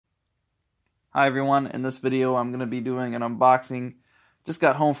Hi everyone, in this video I'm going to be doing an unboxing. Just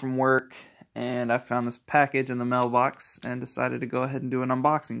got home from work and I found this package in the mailbox and decided to go ahead and do an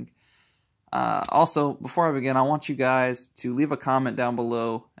unboxing. Also, before I begin, I want you guys to leave a comment down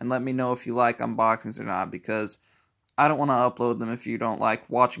below and let me know if you like unboxings or not, because I don't want to upload them if you don't like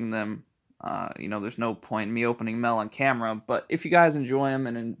watching them. There's no point in me opening mail on camera, but if you guys enjoy them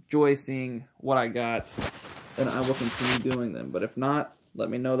and enjoy seeing what I got, then I will continue doing them. But if not, let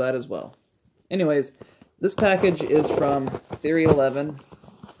me know that as well. Anyways, this package is from THEORY11,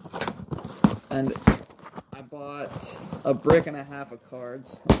 and I bought a brick and a half of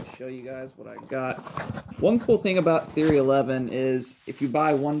cards. Let me show you guys what I got. One cool thing about THEORY11 is if you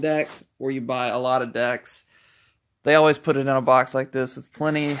buy one deck or you buy a lot of decks, they always put it in a box like this with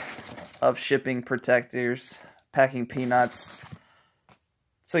plenty of shipping protectors, packing peanuts,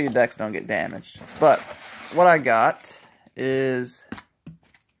 so your decks don't get damaged. But what I got is...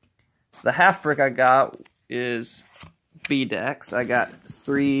 the half brick I got is B decks. I got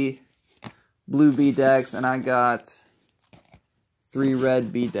 3 blue B decks, and I got 3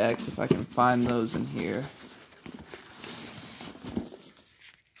 red B decks, if I can find those in here.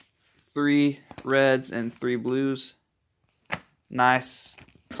 3 reds and 3 blues. Nice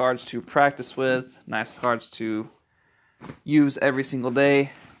cards to practice with. Nice cards to use every single day.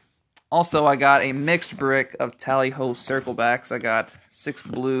 Also, I got a mixed brick of tally-ho circle backs. I got 6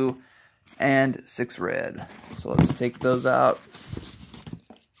 blue and 6 red. So let's take those out.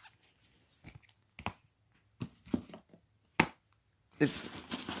 If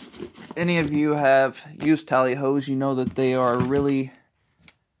any of you have used tally-hos, you know that they are a really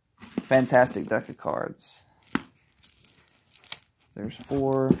fantastic deck of cards. There's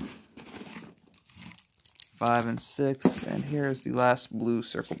 4, 5, and 6, and here's the last blue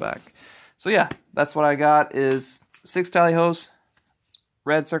circle back. So yeah, that's what I got, is 6 tally-hos,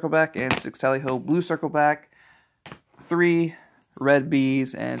 red circle back, and 6 tally-ho blue circle back, 3 red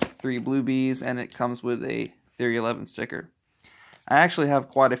Bs and 3 blue Bs, and it comes with a THEORY11 sticker. I actually have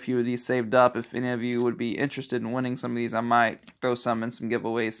quite a few of these saved up. If any of you would be interested in winning some of these, I might throw some in some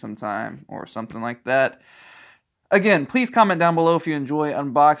giveaways sometime or something like that. Again, please comment down below if you enjoy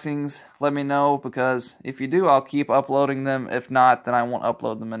unboxings. Let me know, because if you do, I'll keep uploading them. If not, then I won't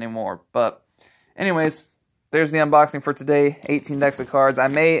upload them anymore. But anyways, there's the unboxing for today. 18 decks of cards. I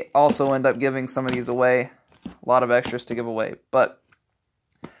may also end up giving some of these away. A lot of extras to give away. But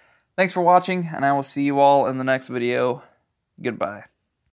thanks for watching, and I will see you all in the next video. Goodbye.